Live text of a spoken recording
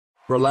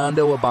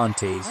Rolando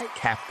Abantes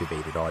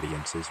captivated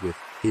audiences with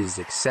his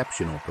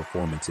exceptional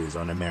performances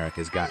on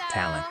America's Got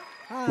Talent,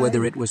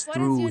 whether it was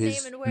through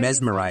his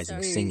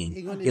mesmerizing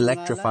singing,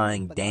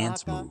 electrifying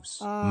dance moves,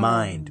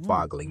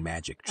 mind-boggling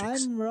magic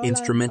tricks,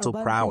 instrumental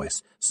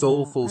prowess,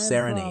 soulful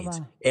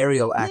serenades,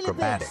 aerial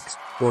acrobatics,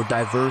 or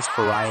diverse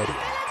variety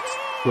acts.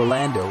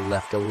 Rolando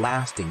left a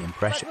lasting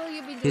impression.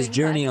 His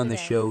journey on the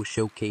show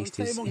showcased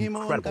his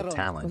incredible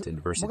talent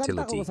and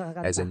versatility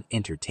as an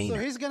entertainer.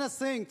 So he's gonna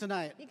sing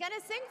tonight. You're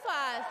gonna sing for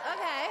us,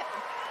 okay.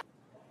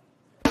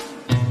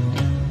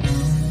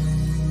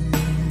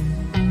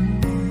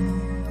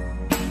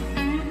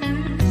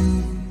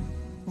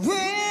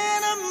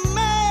 When a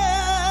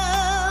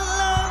man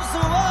loves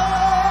a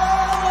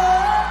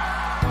woman,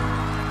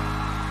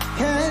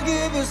 can't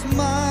give his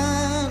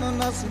mind on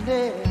nothing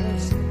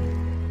else.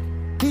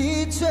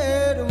 He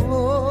tried to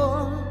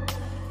war,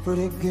 but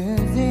it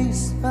gets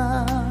his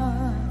spine.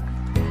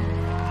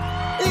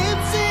 It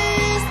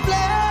sees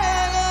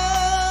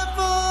blood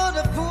for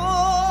the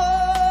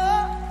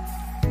poor.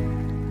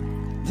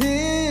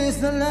 This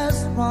is the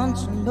last one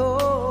to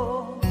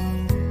know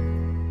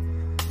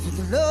that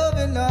the love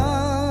in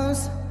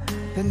us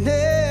can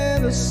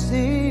never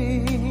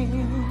see.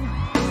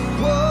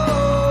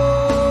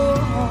 Whoa.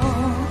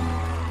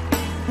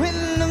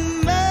 When the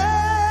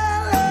man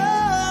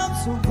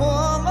loves a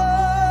woman,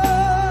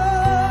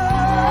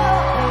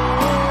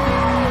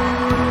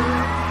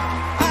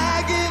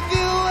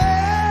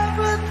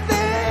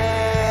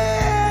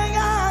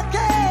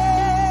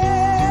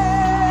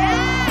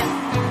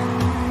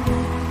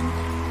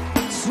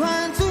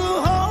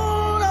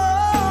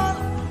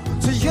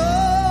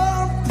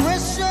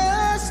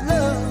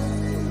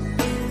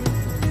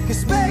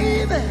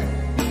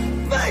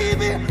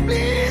 baby,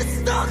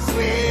 please don't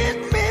treat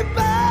me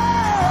bad.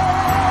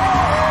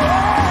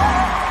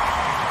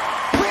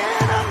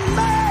 When a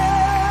man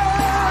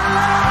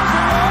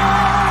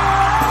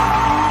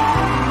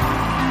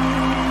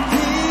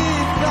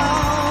deep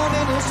down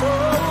in his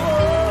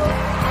soul,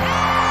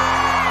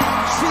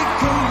 she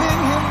can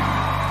bring him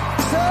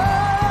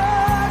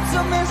such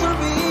a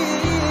misery.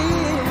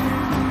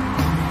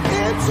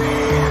 If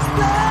she's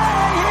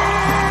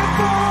playing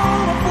for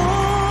a fool,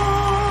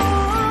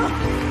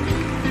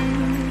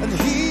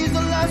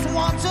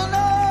 want to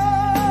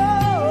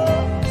know,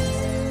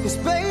 'cause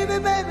baby,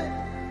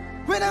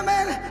 when a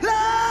man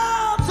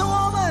loves a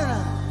woman,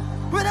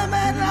 when a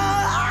man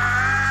loves,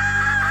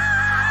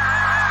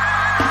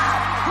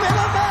 when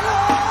a man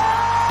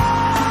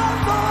loves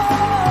a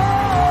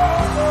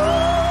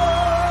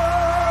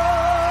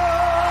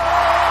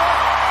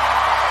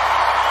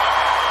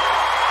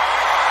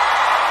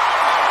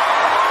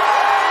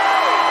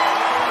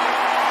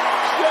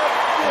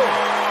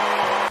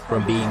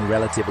From being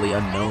relatively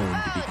unknown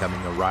to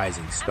becoming a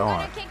rising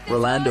star,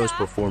 Rolando's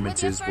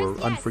performances were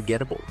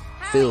unforgettable,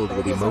 filled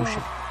with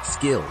emotion,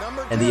 skill,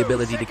 and the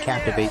ability to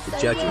captivate the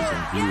judges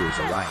and viewers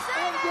alike.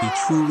 He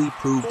truly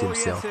proved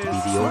himself to be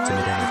the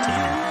ultimate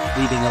entertainer,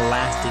 leaving a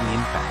lasting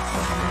impact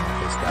on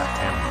America's Got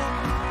Talent.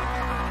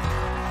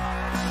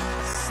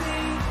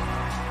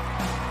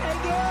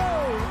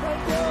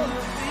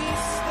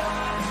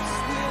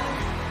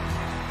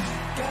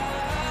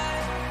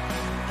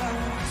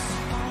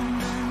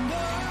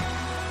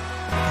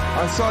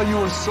 I saw you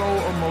were so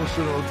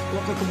emotional.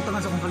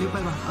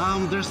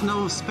 There's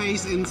no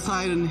space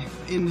inside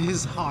in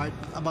his heart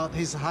about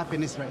his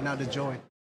happiness right now, the joy.